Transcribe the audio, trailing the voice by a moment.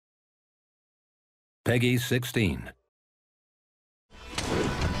Peggy 16.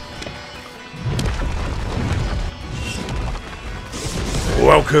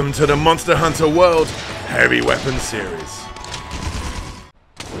 Welcome to the Monster Hunter World Heavy Weapons Series.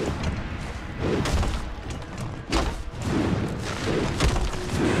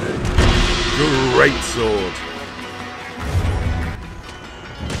 Great sword.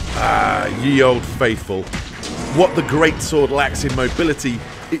 Ye old faithful. What the great sword lacks in mobility,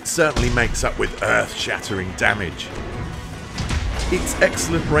 it certainly makes up with earth-shattering damage. Its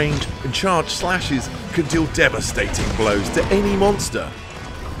excellent range and charged slashes can deal devastating blows to any monster.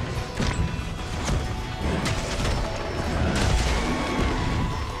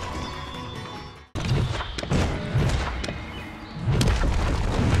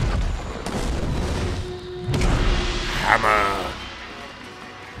 Hammer.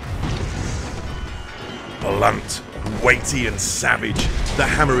 Blunt, weighty and savage, the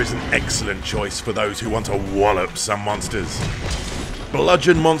hammer is an excellent choice for those who want to wallop some monsters.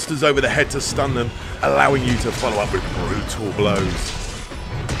 Bludgeon monsters over the head to stun them, allowing you to follow up with brutal blows.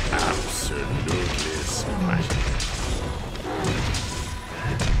 Absolutely smashing.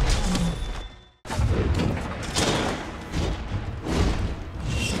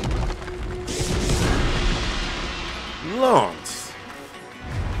 Lance.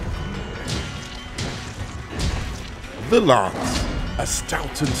 The Lance, a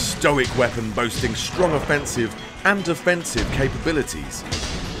stout and stoic weapon boasting strong offensive and defensive capabilities.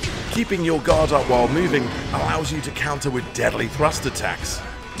 Keeping your guard up while moving allows you to counter with deadly thrust attacks.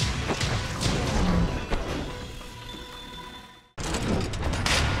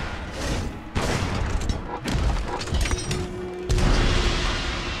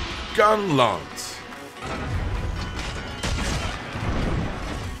 Gunlance.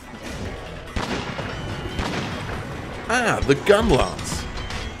 The Gunlance.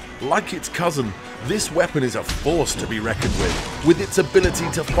 Like its cousin, this weapon is a force to be reckoned with its ability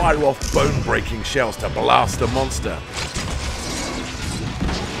to fire off bone-breaking shells to blast a monster.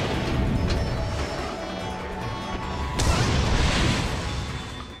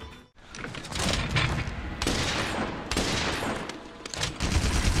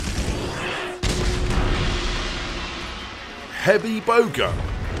 Heavy Bowgun.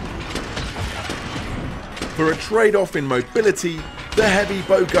 For a trade-off in mobility, the heavy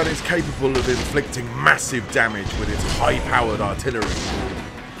bowgun is capable of inflicting massive damage with its high-powered artillery.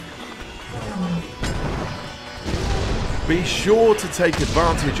 Be sure to take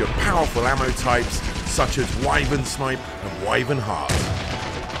advantage of powerful ammo types such as Wyvern Snipe and Wyvern Heart.